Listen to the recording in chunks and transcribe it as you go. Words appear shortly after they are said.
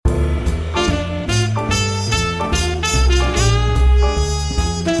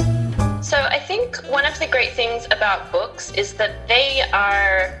the great things about books is that they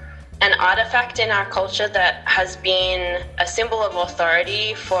are an artifact in our culture that has been a symbol of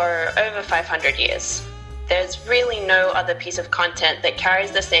authority for over 500 years. There's really no other piece of content that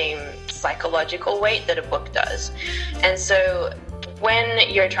carries the same psychological weight that a book does. And so when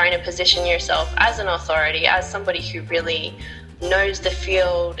you're trying to position yourself as an authority, as somebody who really knows the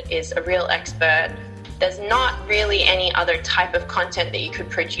field, is a real expert, there's not really any other type of content that you could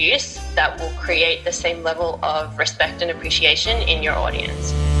produce that will create the same level of respect and appreciation in your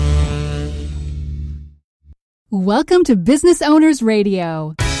audience. Welcome to Business Owners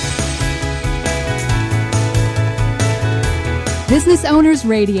Radio. Business Owners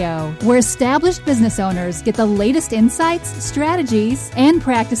Radio, where established business owners get the latest insights, strategies, and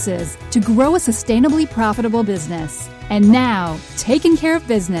practices to grow a sustainably profitable business. And now, taking care of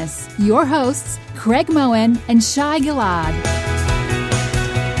business, your hosts, Craig Moen and Shai Gilad.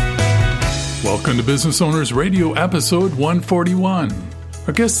 Welcome to Business Owners Radio, episode 141.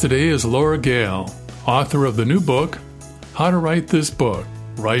 Our guest today is Laura Gale, author of the new book, How to Write This Book,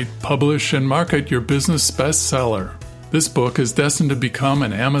 Write, Publish, and Market Your Business Bestseller. This book is destined to become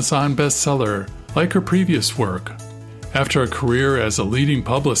an Amazon bestseller like her previous work. After a career as a leading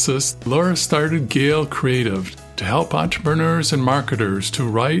publicist, Laura started Gale Creative to help entrepreneurs and marketers to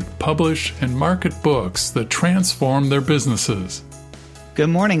write, publish, and market books that transform their businesses. Good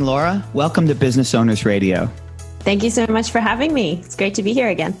morning, Laura. Welcome to Business Owners Radio. Thank you so much for having me. It's great to be here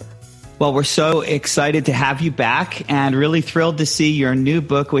again. Well, we're so excited to have you back and really thrilled to see your new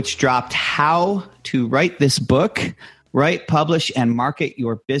book, which dropped, How to Write This Book, Write, Publish, and Market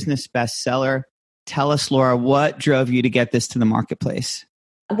Your Business Bestseller. Tell us, Laura, what drove you to get this to the marketplace?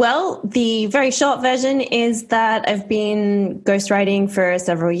 Well, the very short version is that I've been ghostwriting for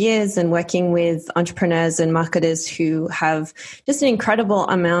several years and working with entrepreneurs and marketers who have just an incredible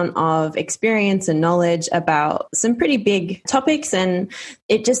amount of experience and knowledge about some pretty big topics. And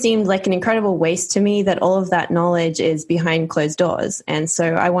it just seemed like an incredible waste to me that all of that knowledge is behind closed doors. And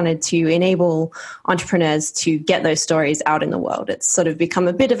so I wanted to enable entrepreneurs to get those stories out in the world. It's sort of become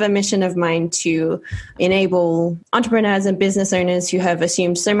a bit of a mission of mine to enable entrepreneurs and business owners who have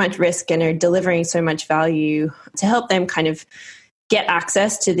assumed so much risk and are delivering so much value to help them kind of get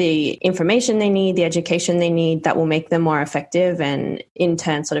access to the information they need, the education they need that will make them more effective and in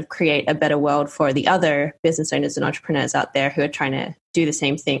turn sort of create a better world for the other business owners and entrepreneurs out there who are trying to do the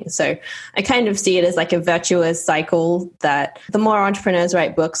same thing. So I kind of see it as like a virtuous cycle that the more entrepreneurs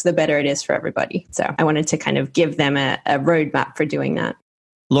write books, the better it is for everybody. So I wanted to kind of give them a roadmap for doing that.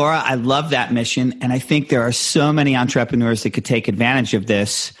 Laura, I love that mission. And I think there are so many entrepreneurs that could take advantage of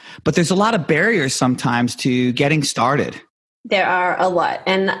this, but there's a lot of barriers sometimes to getting started. There are a lot.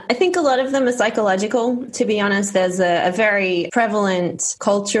 And I think a lot of them are psychological, to be honest. There's a very prevalent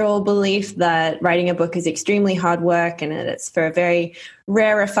cultural belief that writing a book is extremely hard work and it's for a very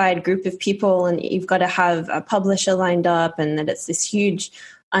rarefied group of people and you've got to have a publisher lined up and that it's this huge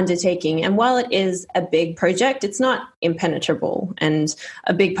undertaking. And while it is a big project, it's not impenetrable. And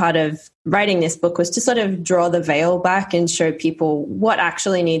a big part of writing this book was to sort of draw the veil back and show people what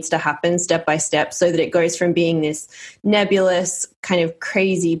actually needs to happen step by step so that it goes from being this nebulous kind of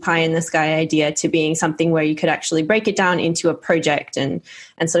crazy pie in the sky idea to being something where you could actually break it down into a project and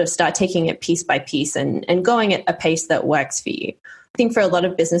sort of start taking it piece by piece and going at a pace that works for you. I think for a lot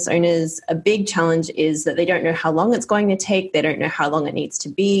of business owners, a big challenge is that they don't know how long it's going to take. They don't know how long it needs to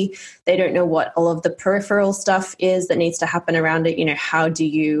be. They don't know what all of the peripheral stuff is that needs to happen around it. You know, how do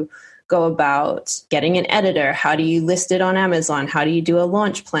you go about getting an editor? How do you list it on Amazon? How do you do a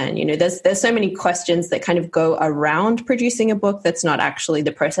launch plan? You know, there's so many questions that kind of go around producing a book that's not actually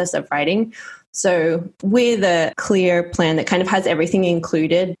the process of writing. So with a clear plan that kind of has everything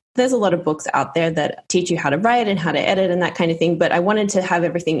included, there's a lot of books out there that teach you how to write and how to edit and that kind of thing. But I wanted to have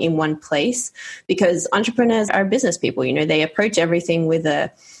everything in one place because entrepreneurs are business people. You know, they approach everything with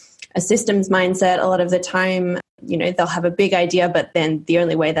a systems mindset a lot of the time. You know, they'll have a big idea, but then the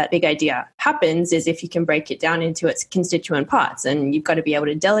only way that big idea happens is if you can break it down into its constituent parts. And you've got to be able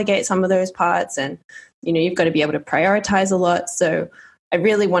to delegate some of those parts and, you know, you've got to be able to prioritize a lot. So I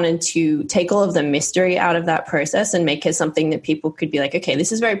really wanted to take all of the mystery out of that process and make it something that people could be like, okay,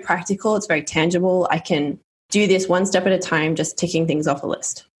 this is very practical. It's very tangible. I can do this one step at a time, just ticking things off a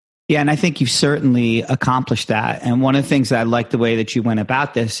list. Yeah, and I think you've certainly accomplished that. And one of the things that I like the way that you went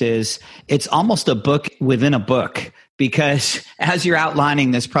about this is it's almost a book within a book, because as you're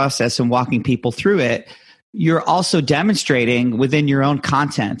outlining this process and walking people through it, you're also demonstrating within your own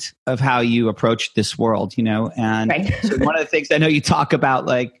content of how you approach this world, you know? And right. So one of the things I know you talk about,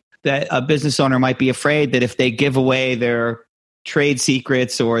 like that a business owner might be afraid that if they give away their trade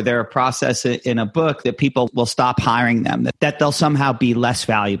secrets or they're a process in a book, that people will stop hiring them, that they'll somehow be less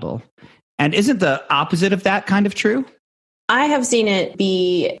valuable. And isn't the opposite of that kind of true? I have seen it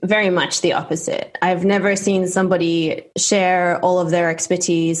be very much the opposite. I've never seen somebody share all of their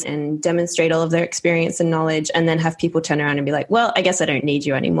expertise and demonstrate all of their experience and knowledge and then have people turn around and be like, well, I guess I don't need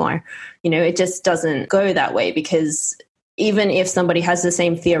you anymore. It just doesn't go that way, because even if somebody has the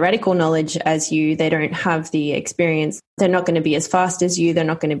same theoretical knowledge as you, they don't have the experience. They're not going to be as fast as you. They're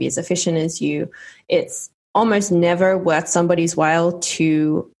not going to be as efficient as you. It's almost never worth somebody's while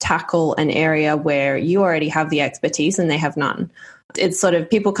to tackle an area where you already have the expertise and they have none. It's sort of,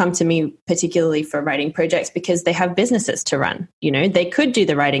 people come to me particularly for writing projects because they have businesses to run. They could do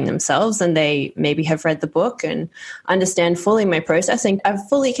the writing themselves and they maybe have read the book and understand fully my process and are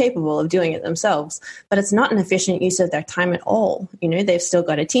fully capable of doing it themselves. But it's not an efficient use of their time at all. They've still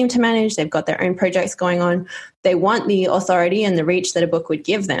got a team to manage. They've got their own projects going on. They want the authority and the reach that a book would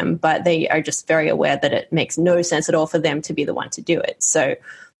give them, but they are just very aware that it makes no sense at all for them to be the one to do it. So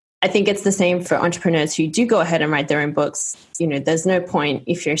I think it's the same for entrepreneurs who do go ahead and write their own books. There's no point,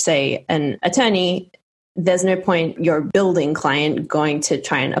 if you're, say, an attorney, there's no point your building client going to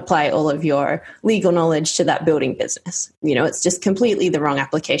try and apply all of your legal knowledge to that building business. It's just completely the wrong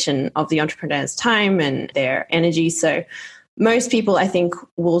application of the entrepreneur's time and their energy. So most people, I think,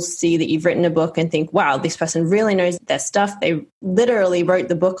 will see that you've written a book and think, wow, this person really knows their stuff. They literally wrote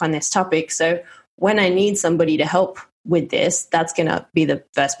the book on this topic. So when I need somebody to help with this, that's going to be the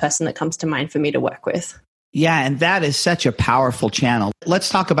first person that comes to mind for me to work with. Yeah, and that is such a powerful channel. Let's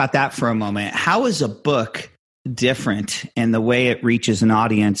talk about that for a moment. How is a book different in the way it reaches an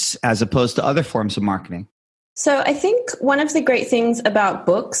audience as opposed to other forms of marketing? So I think one of the great things about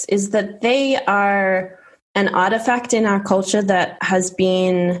books is that they are an artifact in our culture that has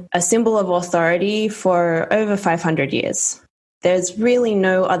been a symbol of authority for over 500 years. There's really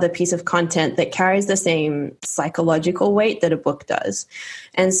no other piece of content that carries the same psychological weight that a book does.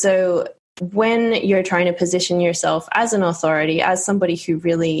 And so when you're trying to position yourself as an authority, as somebody who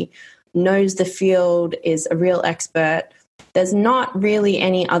really knows the field, is a real expert, there's not really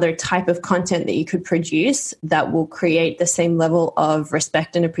any other type of content that you could produce that will create the same level of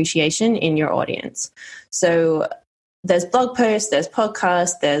respect and appreciation in your audience. So there's blog posts, there's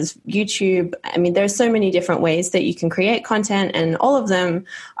podcasts, there's YouTube. I mean, there's so many different ways that you can create content, and all of them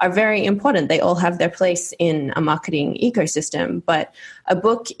are very important. They all have their place in a marketing ecosystem. But a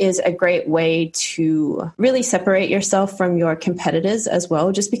book is a great way to really separate yourself from your competitors as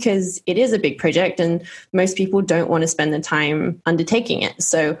well, just because it is a big project and most people don't want to spend the time undertaking it.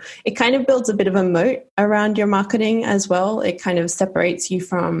 So it kind of builds a bit of a moat around your marketing as well. It kind of separates you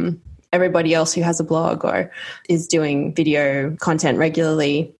from everybody else who has a blog or is doing video content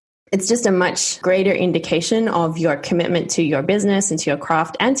regularly. It's just a much greater indication of your commitment to your business and to your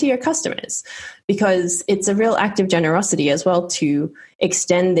craft and to your customers, because it's a real act of generosity as well to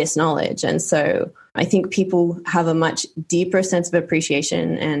extend this knowledge. And so I think people have a much deeper sense of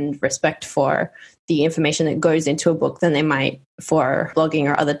appreciation and respect for the information that goes into a book than they might for blogging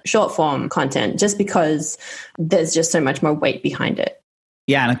or other short form content, just because there's just so much more weight behind it.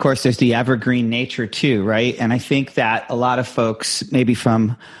 Yeah. And of course, there's the evergreen nature too, right? And I think that a lot of folks, maybe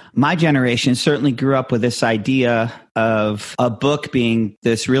from my generation, certainly grew up with this idea of a book being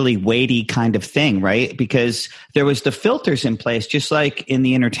this really weighty kind of thing, right? Because there was the filters in place, just like in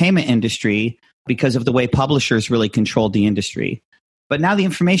the entertainment industry, because of the way publishers really controlled the industry. But now the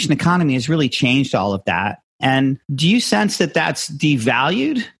information economy has really changed all of that. And do you sense that that's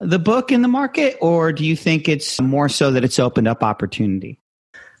devalued the book in the market, or do you think it's more so that it's opened up opportunity?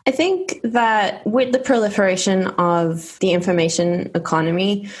 I think that with the proliferation of the information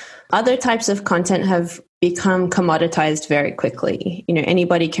economy, other types of content have become commoditized very quickly.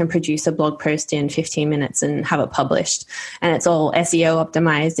 Anybody can produce a blog post in 15 minutes and have it published, and it's all SEO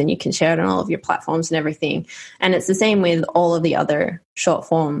optimized and you can share it on all of your platforms and everything. And it's the same with all of the other short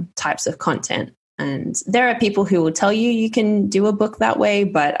form types of content. And there are people who will tell you can do a book that way,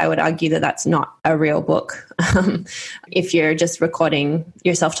 but I would argue that that's not a real book. If you're just recording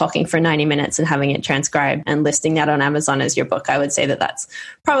yourself talking for 90 minutes and having it transcribed and listing that on Amazon as your book, I would say that that's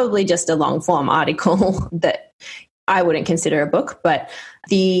probably just a long form article that I wouldn't consider a book. But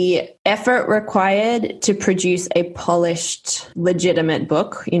the effort required to produce a polished, legitimate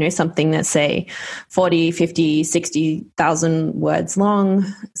book, something that's, say, 40, 50, 60,000 words long,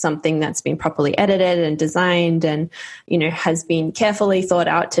 something that's been properly edited and designed and, has been carefully thought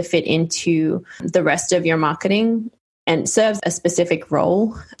out to fit into the rest of your marketing and serves a specific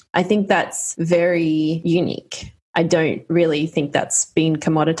role, I think that's very unique. I don't really think that's been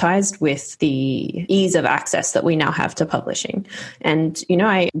commoditized with the ease of access that we now have to publishing. And,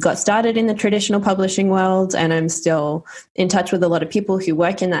 I got started in the traditional publishing world, and I'm still in touch with a lot of people who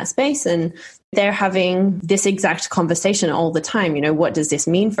work in that space, and they're having this exact conversation all the time. What does this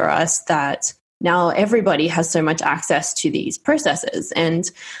mean for us that now everybody has so much access to these processes?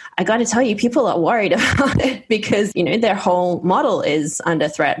 And I got to tell you, people are worried about it because, their whole model is under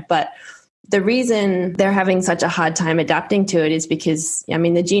threat. But the reason they're having such a hard time adapting to it is because,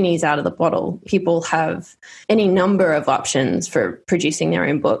 the genie's out of the bottle. People have any number of options for producing their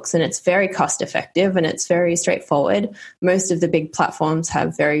own books, and it's very cost effective and it's very straightforward. Most of the big platforms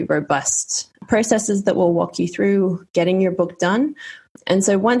have very robust processes that will walk you through getting your book done. And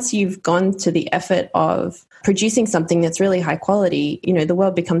so once you've gone to the effort of producing something that's really high quality, the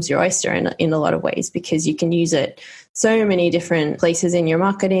world becomes your oyster in a lot of ways, because you can use it so many different places in your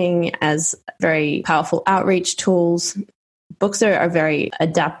marketing as very powerful outreach tools. Books are very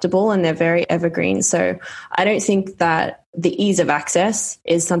adaptable and they're very evergreen. So I don't think that the ease of access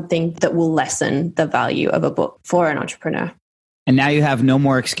is something that will lessen the value of a book for an entrepreneur. And now you have no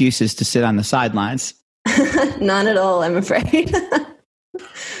more excuses to sit on the sidelines. None at all, I'm afraid.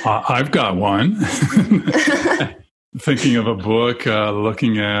 I've got one. Thinking of a book,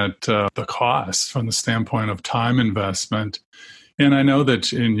 looking at the cost from the standpoint of time investment. And I know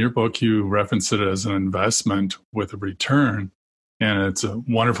that in your book, you reference it as an investment with a return. And it's a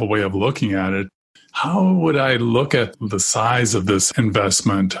wonderful way of looking at it. How would I look at the size of this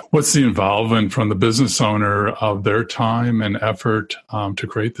investment? What's the involvement from the business owner of their time and effort to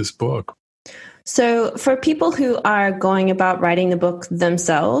create this book? So for people who are going about writing the book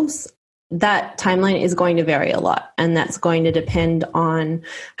themselves, that timeline is going to vary a lot. And that's going to depend on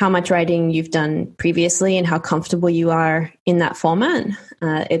how much writing you've done previously and how comfortable you are in that format.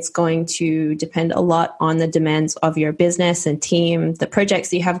 It's going to depend a lot on the demands of your business and team, the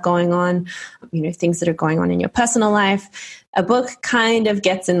projects you have going on, things that are going on in your personal life. A book kind of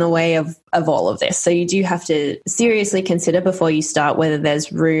gets in the way of all of this. So you do have to seriously consider before you start whether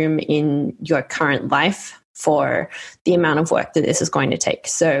there's room in your current life for the amount of work that this is going to take.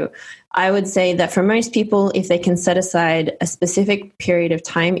 So I would say that for most people, if they can set aside a specific period of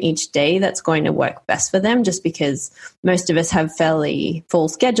time each day, that's going to work best for them, just because most of us have fairly full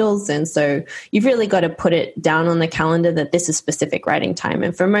schedules. And so you've really got to put it down on the calendar that this is specific writing time.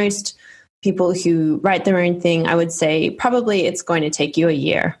 And for most people who write their own thing, I would say probably it's going to take you a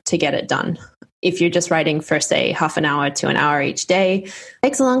year to get it done. If you're just writing for, say, half an hour to an hour each day, it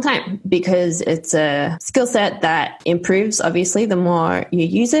takes a long time because it's a skill set that improves, obviously, the more you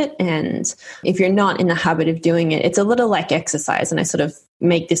use it. And if you're not in the habit of doing it, it's a little like exercise. And I sort of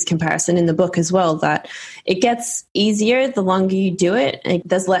make this comparison in the book as well, that it gets easier the longer you do it.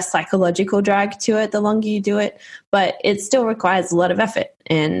 There's less psychological drag to it the longer you do it, but it still requires a lot of effort.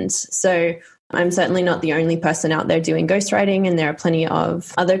 And so I'm certainly not the only person out there doing ghostwriting, and there are plenty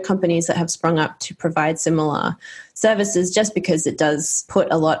of other companies that have sprung up to provide similar services, just because it does put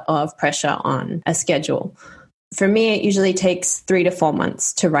a lot of pressure on a schedule. For me, it usually takes 3 to 4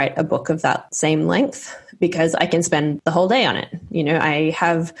 months to write a book of that same length, because I can spend the whole day on it. I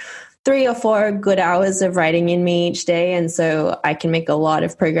have 3 or 4 good hours of writing in me each day. And so I can make a lot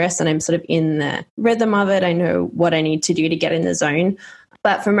of progress, and I'm sort of in the rhythm of it. I know what I need to do to get in the zone.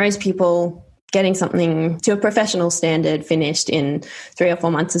 But for most people, getting something to a professional standard finished in 3 or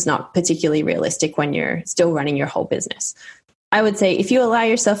 4 months is not particularly realistic when you're still running your whole business. I would say if you allow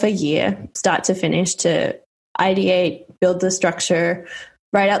yourself a year, start to finish, to ideate, build the structure,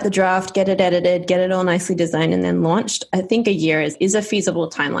 write out the draft, get it edited, get it all nicely designed, and then launched, I think a year is a feasible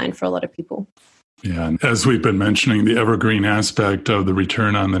timeline for a lot of people. Yeah, and as we've been mentioning, the evergreen aspect of the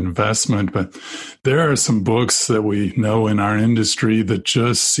return on the investment, but there are some books that we know in our industry that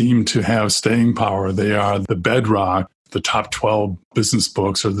just seem to have staying power. They are the bedrock, the top 12 business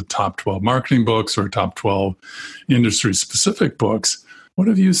books, or the top 12 marketing books, or top 12 industry-specific books. What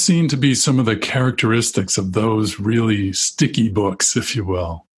have you seen to be some of the characteristics of those really sticky books, if you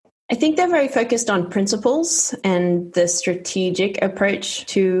will? I think they're very focused on principles and the strategic approach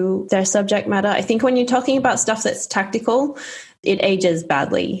to their subject matter. I think when you're talking about stuff that's tactical, it ages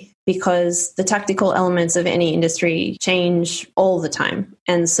badly, because the tactical elements of any industry change all the time.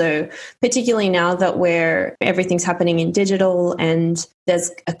 And so particularly now that everything's happening in digital and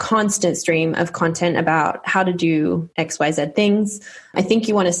there's a constant stream of content about how to do XYZ things, I think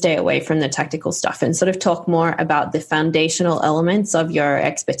you want to stay away from the tactical stuff and sort of talk more about the foundational elements of your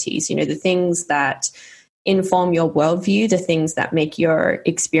expertise, the things that inform your worldview, the things that make your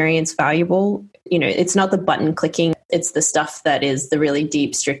experience valuable. It's not the button clicking It's the stuff that is the really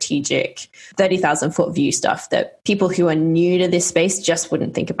deep, strategic, 30,000 foot view stuff that people who are new to this space just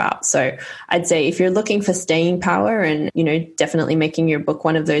wouldn't think about. So I'd say if you're looking for staying power and, definitely making your book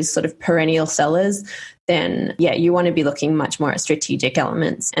one of those sort of perennial sellers, then you want to be looking much more at strategic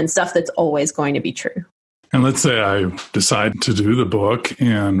elements and stuff that's always going to be true. And let's say I decide to do the book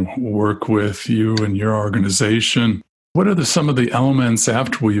and work with you and your organization. What are some of the elements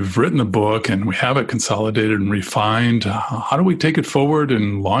after we've written the book and we have it consolidated and refined? How do we take it forward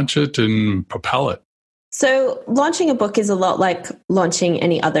and launch it and propel it? So launching a book is a lot like launching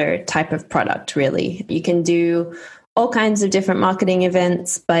any other type of product, really. You can do all kinds of different marketing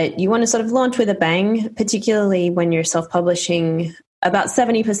events, but you want to sort of launch with a bang, particularly when you're self-publishing. About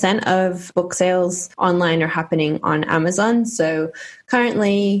 70% of book sales online are happening on Amazon. So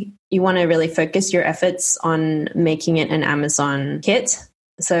currently, you want to really focus your efforts on making it an Amazon hit.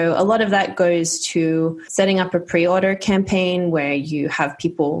 So a lot of that goes to setting up a pre-order campaign where you have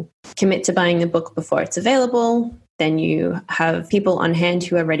people commit to buying the book before it's available. Then you have people on hand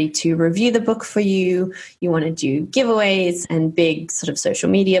who are ready to review the book for you. You want to do giveaways and big sort of social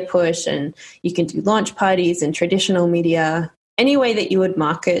media push, and you can do launch parties and traditional media. Any way that you would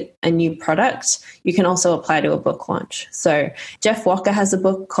market a new product, you can also apply to a book launch. So Jeff Walker has a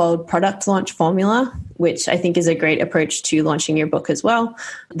book called Product Launch Formula, which I think is a great approach to launching your book as well.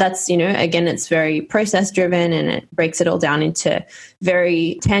 That's, again, it's very process driven and it breaks it all down into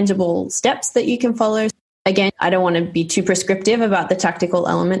very tangible steps that you can follow. Again, I don't want to be too prescriptive about the tactical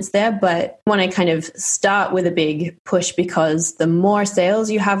elements there, but I want to kind of start with a big push because the more sales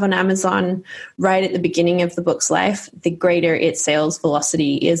you have on Amazon right at the beginning of the book's life, the greater its sales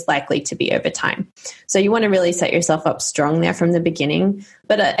velocity is likely to be over time. So you want to really set yourself up strong there from the beginning.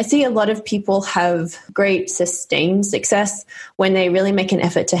 But I see a lot of people have great sustained success when they really make an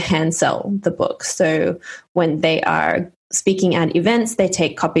effort to hand sell the book. So when they are speaking at events, they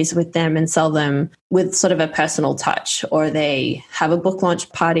take copies with them and sell them with sort of a personal touch, or they have a book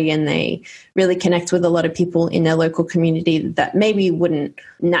launch party and they really connect with a lot of people in their local community that maybe wouldn't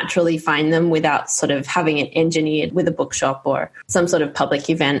naturally find them without sort of having it engineered with a bookshop or some sort of public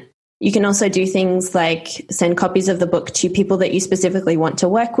event. You can also do things like send copies of the book to people that you specifically want to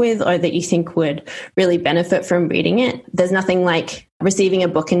work with or that you think would really benefit from reading it. There's nothing like receiving a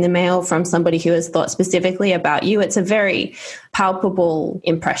book in the mail from somebody who has thought specifically about you. It's a very palpable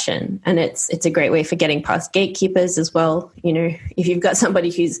impression, and it's a great way for getting past gatekeepers as well. If you've got somebody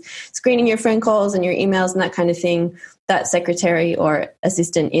who's screening your phone calls and your emails and that kind of thing, that secretary or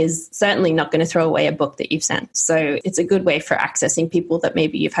assistant is certainly not going to throw away a book that you've sent. So it's a good way for accessing people that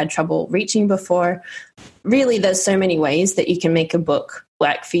maybe you've had trouble reaching before. Really, there's so many ways that you can make a book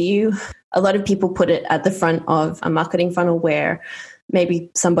work for you. A lot of people put it at the front of a marketing funnel where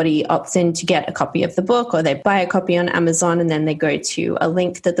maybe somebody opts in to get a copy of the book, or they buy a copy on Amazon and then they go to a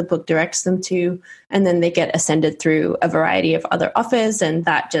link that the book directs them to, and then they get ascended through a variety of other offers, and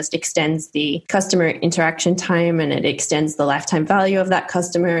that just extends the customer interaction time and it extends the lifetime value of that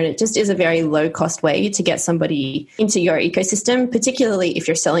customer, and it just is a very low cost way to get somebody into your ecosystem, particularly if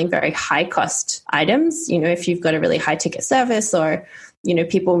you're selling very high cost items. If you've got a really high ticket service, or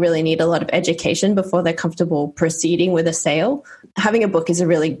people really need a lot of education before they're comfortable proceeding with a sale. Having a book is a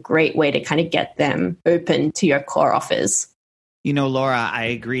really great way to kind of get them open to your core offers. Laura, I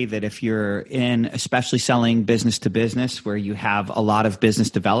agree that if you're especially selling business to business, where you have a lot of business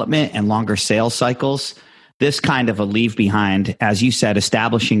development and longer sales cycles, this kind of a leave behind, as you said,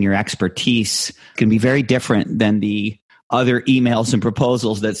 establishing your expertise can be very different than the other emails and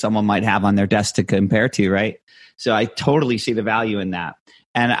proposals that someone might have on their desk to compare to, right? So I totally see the value in that.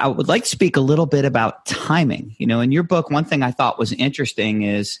 And I would like to speak a little bit about timing. In your book, one thing I thought was interesting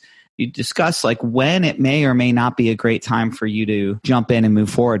is you discuss when it may or may not be a great time for you to jump in and move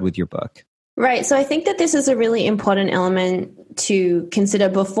forward with your book. Right. So I think that this is a really important element to consider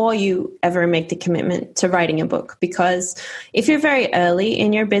before you ever make the commitment to writing a book, because if you're very early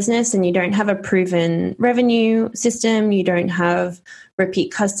in your business and you don't have a proven revenue system, you don't have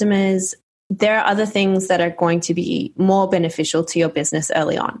repeat customers, there are other things that are going to be more beneficial to your business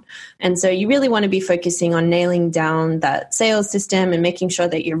early on. And so you really want to be focusing on nailing down that sales system and making sure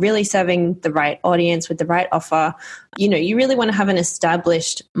that you're really serving the right audience with the right offer. You really want to have an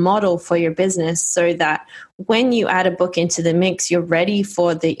established model for your business so that when you add a book into the mix, you're ready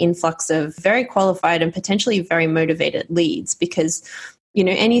for the influx of very qualified and potentially very motivated leads, because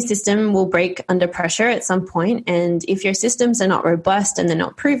any system will break under pressure at some point. And if your systems are not robust and they're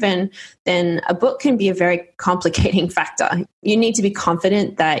not proven, then a book can be a very complicating factor. You need to be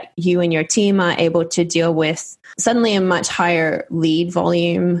confident that you and your team are able to deal with suddenly a much higher lead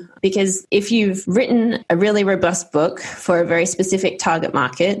volume, because if you've written a really robust book for a very specific target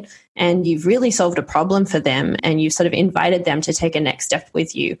market and you've really solved a problem for them and you've sort of invited them to take a next step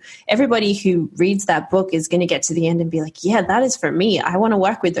with you, everybody who reads that book is going to get to the end and be like, yeah, that is for me. I want to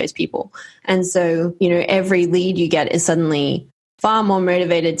work with those people. And so, every lead you get is suddenly far more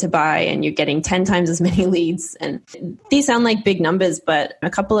motivated to buy, and you're getting 10 times as many leads. And these sound like big numbers, but a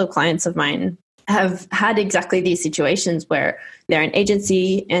couple of clients of mine have had exactly these situations where they're an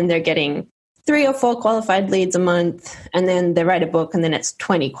agency and they're getting 3 or 4 qualified leads a month, and then they write a book and then it's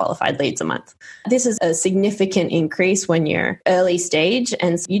 20 qualified leads a month. This is a significant increase when you're early stage,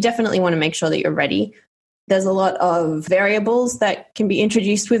 and you definitely want to make sure that you're ready. There's a lot of variables that can be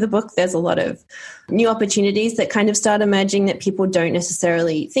introduced with a book. There's a lot of new opportunities that kind of start emerging that people don't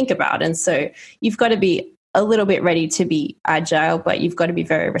necessarily think about. And so you've got to be a little bit ready to be agile, but you've got to be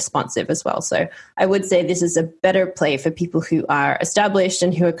very responsive as well. So I would say this is a better play for people who are established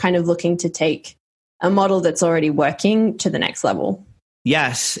and who are kind of looking to take a model that's already working to the next level.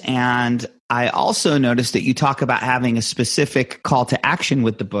 Yes. And I also noticed that you talk about having a specific call to action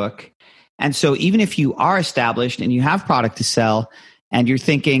with the book. And so even if you are established and you have product to sell and you're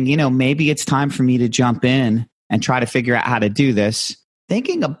thinking, maybe it's time for me to jump in and try to figure out how to do this,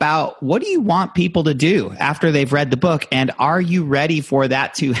 thinking about what do you want people to do after they've read the book, and are you ready for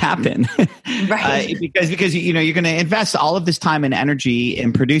that to happen? Right. Because you're going to invest all of this time and energy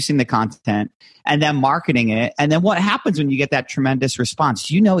in producing the content and then marketing it. And then what happens when you get that tremendous response?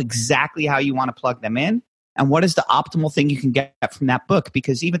 Do you know exactly how you want to plug them in? And what is the optimal thing you can get from that book?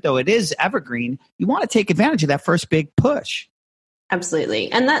 Because even though it is evergreen, you want to take advantage of that first big push.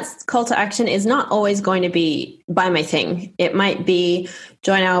 Absolutely. And that call to action is not always going to be buy my thing. It might be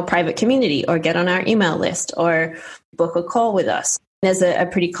join our private community or get on our email list or book a call with us. There's a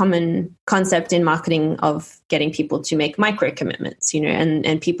pretty common concept in marketing of getting people to make micro commitments,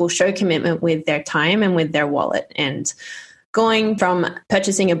 and people show commitment with their time and with their wallet. And going from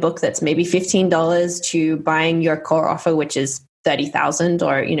purchasing a book that's maybe $15 to buying your core offer, which is $30,000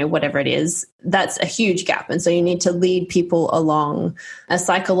 or, whatever it is, that's a huge gap. And so you need to lead people along a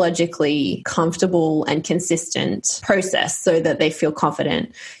psychologically comfortable and consistent process so that they feel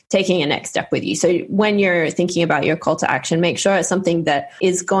confident taking a next step with you. So when you're thinking about your call to action, make sure it's something that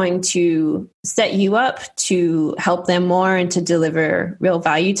is going to set you up to help them more and to deliver real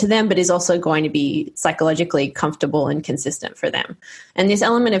value to them, but is also going to be psychologically comfortable and consistent for them. And this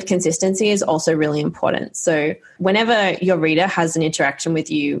element of consistency is also really important. So whenever your reader has an interaction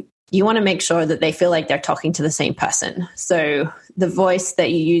with you, you want to make sure that they feel like they're talking to the same person. So the voice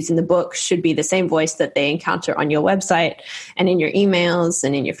that you use in the book should be the same voice that they encounter on your website and in your emails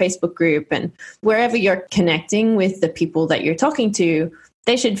and in your Facebook group. And wherever you're connecting with the people that you're talking to,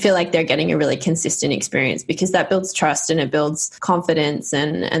 they should feel like they're getting a really consistent experience, because that builds trust and it builds confidence.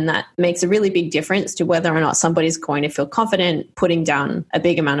 And that makes a really big difference to whether or not somebody's going to feel confident putting down a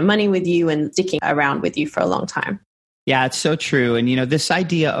big amount of money with you and sticking around with you for a long time. Yeah, it's so true. And, this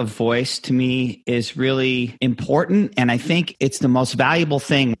idea of voice to me is really important. And I think it's the most valuable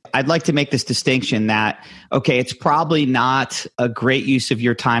thing. I'd like to make this distinction that, okay, it's probably not a great use of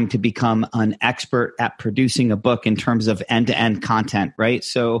your time to become an expert at producing a book in terms of end-to-end content, right?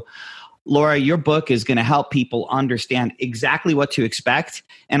 So, Laura, your book is going to help people understand exactly what to expect.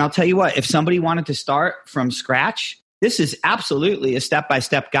 And I'll tell you what, if somebody wanted to start from scratch, this is absolutely a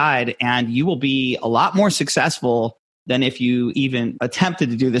step-by-step guide, and you will be a lot more successful than if you even attempted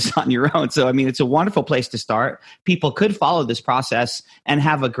to do this on your own. So, it's a wonderful place to start. People could follow this process and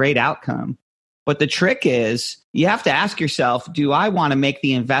have a great outcome. But the trick is you have to ask yourself, do I want to make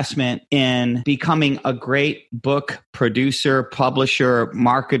the investment in becoming a great book producer, publisher,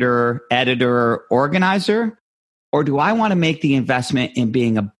 marketer, editor, organizer? Or do I want to make the investment in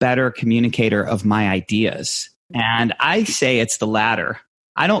being a better communicator of my ideas? And I say it's the latter.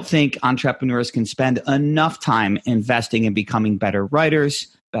 I don't think entrepreneurs can spend enough time investing in becoming better writers,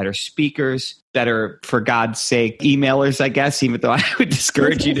 better speakers, better, for God's sake, emailers, I guess, even though I would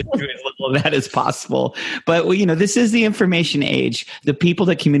discourage you to do as little of that as possible. But, this is the information age. The people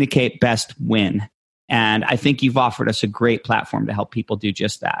that communicate best win. And I think you've offered us a great platform to help people do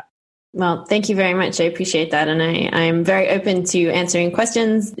just that. Well, thank you very much. I appreciate that. And I'm very open to answering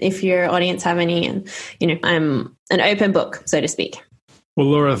questions if your audience have any. And, I'm an open book, so to speak. Well,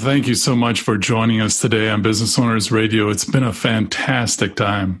 Laura, thank you so much for joining us today on Business Owners Radio. It's been a fantastic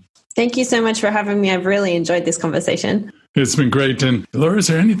time. Thank you so much for having me. I've really enjoyed this conversation. It's been great. And Laura, is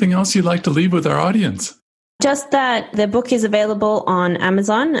there anything else you'd like to leave with our audience? Just that the book is available on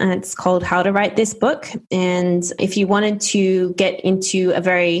Amazon. It's called How to Write This Book. And if you wanted to get into a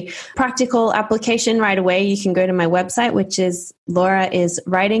very practical application right away, you can go to my website, which is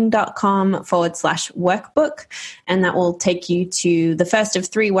lauraiswriting.com/workbook. And that will take you to the first of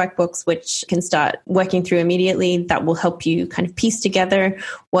 3 workbooks, which can start working through immediately. That will help you kind of piece together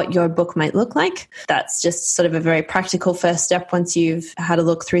what your book might look like. That's just sort of a very practical first step once you've had a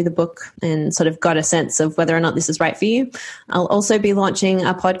look through the book and sort of got a sense of whether or not this is right for you. I'll also be launching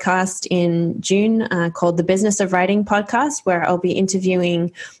a podcast in June called The Business of Writing Podcast, where I'll be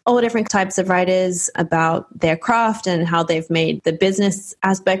interviewing all different types of writers about their craft and how they've made the business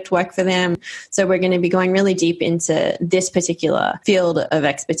aspect work for them. So we're going to be going really deep into this particular field of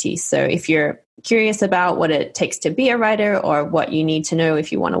expertise. So if you're curious about what it takes to be a writer or what you need to know if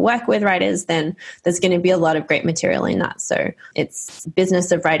you want to work with writers, then there's going to be a lot of great material in that. So it's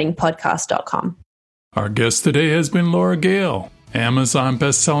businessofwritingpodcast.com. Our guest today has been Laura Gale, Amazon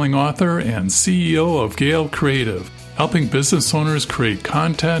best-selling author and CEO of Gale Creative, helping business owners create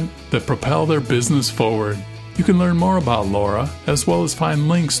content that propel their business forward. You can learn more about Laura, as well as find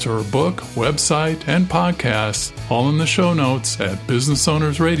links to her book, website, and podcasts, all in the show notes at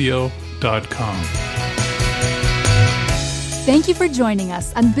businessownersradio.com. Thank you for joining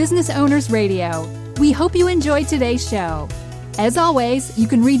us on Business Owners Radio. We hope you enjoyed today's show. As always, you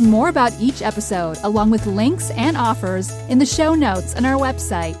can read more about each episode, along with links and offers, in the show notes on our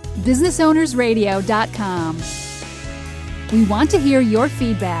website, businessownersradio.com. We want to hear your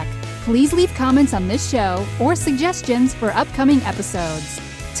feedback. Please leave comments on this show or suggestions for upcoming episodes.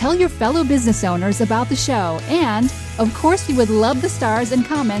 Tell your fellow business owners about the show, and, of course, we would love the stars and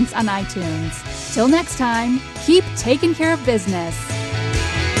comments on iTunes. Till next time, keep taking care of business.